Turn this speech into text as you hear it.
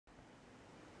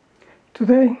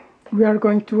Today we are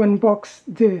going to unbox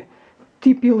the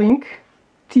TP-Link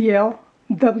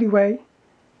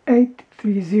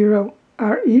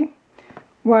TL-WA830RE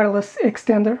Wireless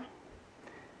Extender.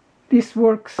 This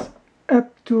works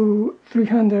up to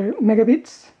 300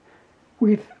 megabits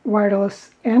with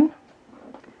wireless N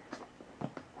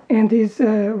and is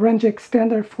a range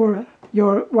extender for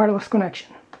your wireless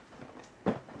connection.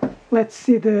 Let's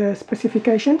see the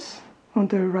specifications on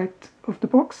the right of the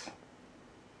box.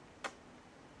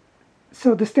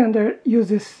 So the standard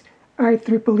uses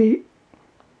IEEE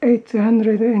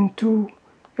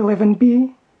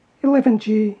 802.11b,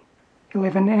 11g,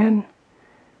 11n.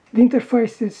 The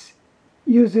interfaces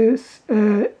uses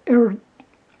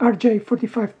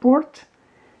RJ45 port,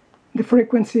 the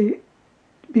frequency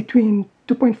between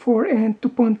 2.4 and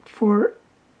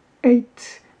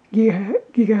 2.48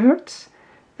 gigahertz,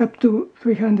 up to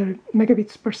 300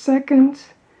 megabits per second,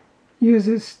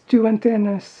 uses two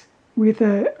antennas with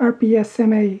a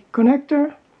RPSMA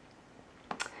connector.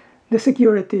 The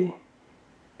security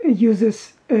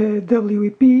uses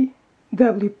WPA,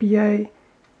 WPA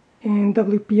and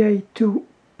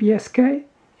WPA-PSK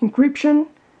encryption.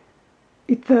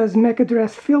 It does MAC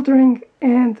address filtering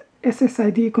and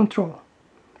SSID control.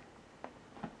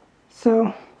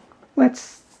 So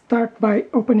let's start by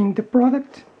opening the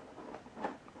product.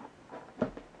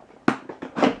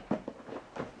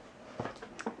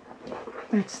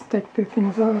 Let's take the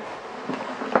things off,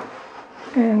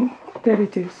 and there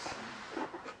it is.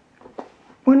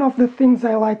 One of the things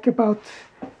I like about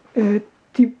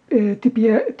TP-Link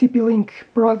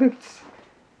products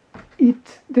is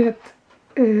that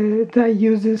they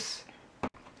uses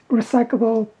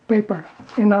recyclable paper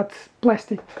and not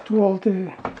plastic to all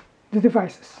the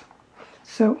devices.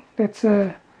 So that's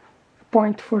a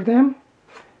point for them.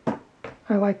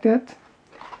 I like that.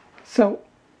 So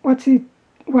what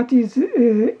is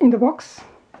in the box?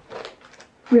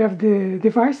 We have the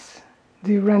device,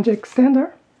 the range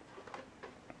extender.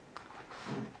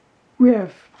 We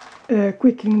have a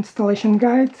quick installation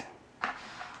guide,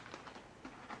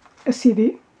 a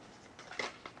CD,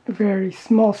 a very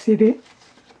small CD.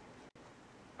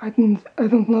 I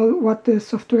don't know what the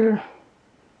software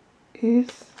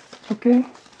is. Okay,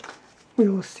 we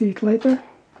will see it later.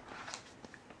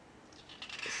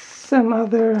 Some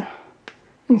other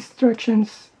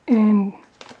instructions in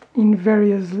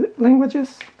various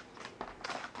languages.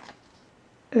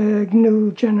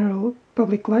 GNU General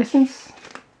Public License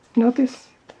notice.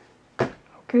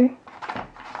 Okay.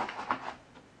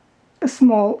 A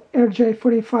small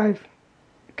RJ45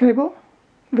 cable,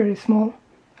 very small,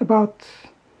 about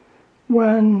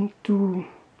 1 to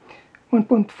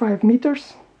 1.5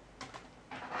 meters.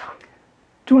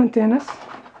 Two antennas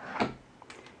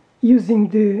using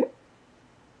the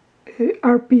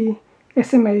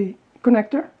RPSMA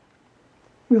connector.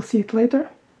 We'll see it later.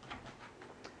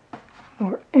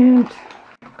 And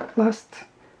last,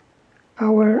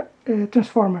 our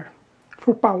transformer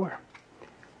for power.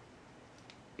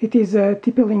 It is a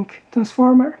TP-Link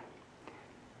transformer.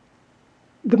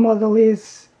 The model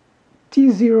is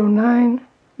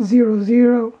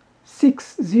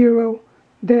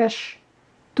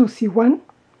T090060-2C1.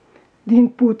 The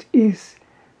input is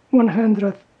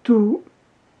 100 to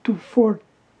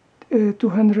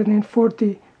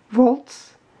 240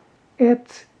 volts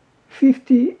at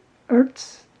 50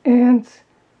 Hertz and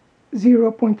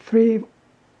 0.3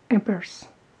 amperes.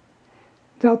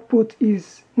 The output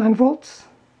is 9 volts.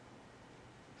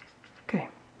 Okay,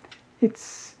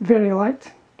 it's very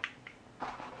light,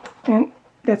 and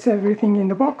that's everything in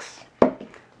the box.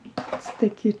 Let's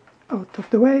take it out of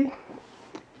the way,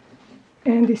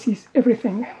 and this is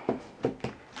everything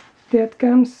that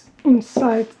comes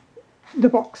inside the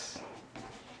box.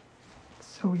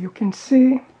 So you can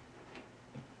see,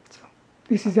 so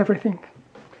this is everything.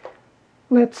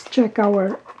 Let's check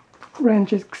our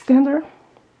range extender.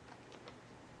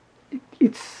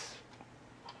 It's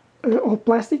all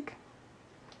plastic.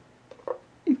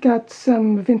 It got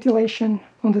some ventilation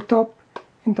on the top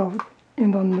and on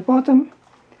the bottom.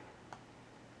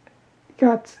 It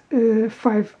got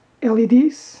 5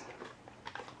 LEDs,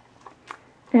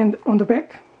 and on the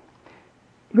back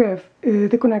we have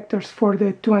the connectors for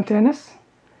the two antennas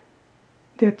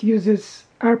that uses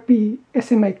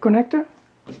RPSMA connector.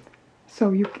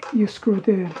 So you screw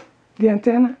the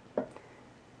antenna.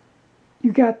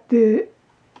 You got the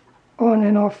on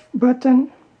and off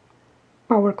button,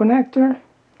 power connector,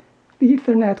 the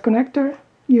Ethernet connector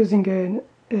using an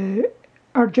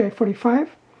RJ45,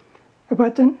 a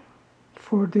button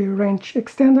for the range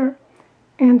extender,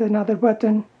 and another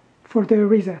button for the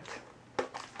reset.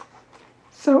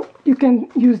 So you can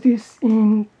use this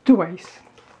in two ways.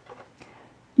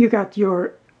 you got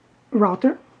your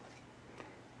router,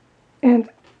 and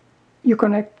you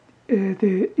connect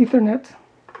the Ethernet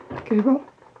cable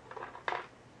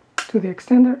to the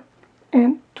extender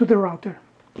and to the router,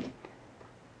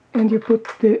 and you put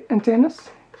the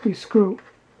antennas, you screw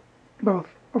both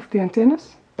of the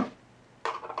antennas,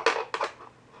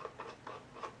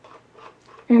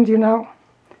 and you now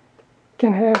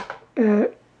can have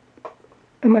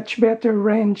a much better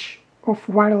range of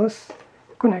wireless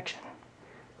connection.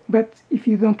 But if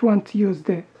you don't want to use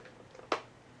the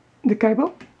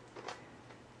cable,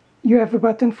 you have a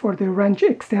button for the range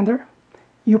extender.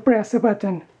 You press a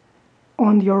button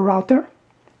on your router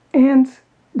and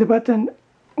the button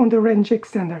on the range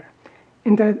extender,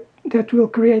 and that will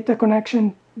create a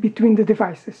connection between the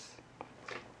devices.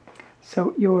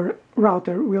 So your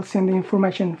router will send the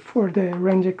information for the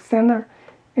range extender,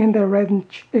 and the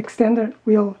range extender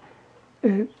will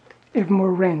have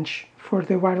more range for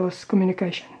the wireless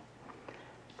communication.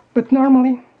 But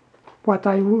normally what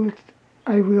I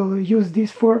will use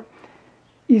this for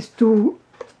is to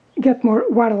get more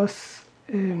wireless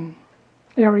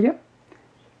area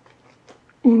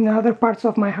in other parts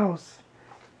of my house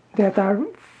that are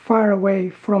far away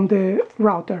from the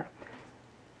router.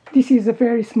 This is a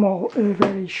very small,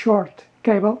 very short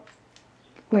cable,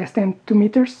 less than 2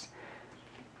 meters.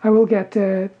 I will get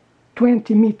a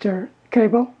 20-meter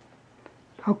cable.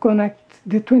 I'll connect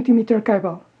the 20-meter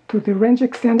cable to the range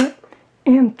extender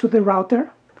and to the router,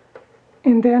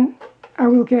 and then I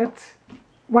will get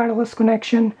wireless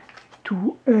connection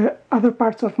to other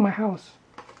parts of my house.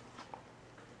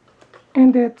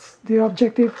 And that's the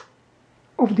objective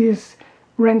of this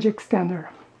range extender.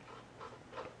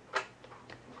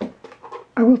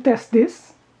 I will test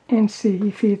this and see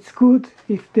if it's good,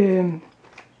 if can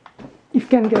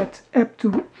get up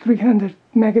to 300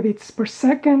 megabits per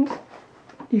second,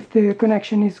 if the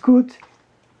connection is good.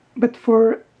 But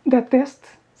for that test,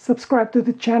 subscribe to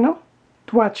the channel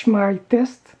to watch my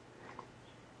test.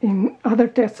 In other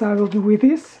tests I will do with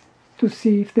this to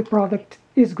see if the product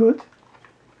is good.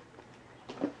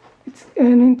 It's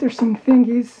an interesting thing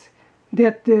is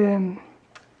that the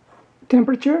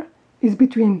temperature is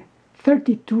between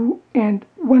 32 and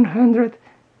 100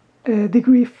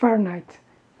 degrees Fahrenheit.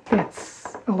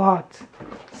 That's a lot.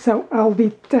 So I'll be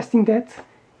testing that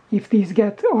if these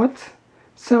get hot.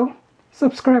 So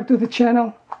subscribe to the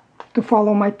channel to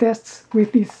follow my tests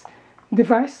with this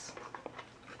device.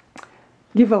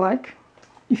 Give a like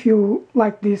if you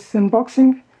like this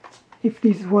unboxing, if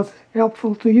this was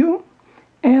helpful to you,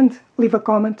 and leave a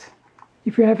comment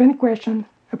if you have any question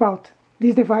about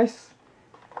this device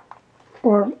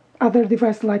or other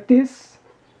device like this,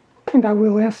 and I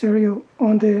will answer you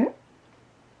on the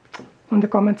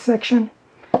comment section.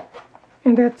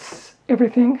 And that's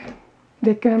everything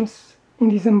that comes in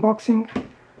this unboxing.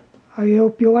 I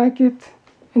hope you like it,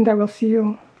 and I will see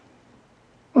you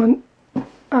on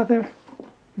other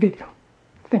video.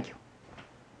 Thank you.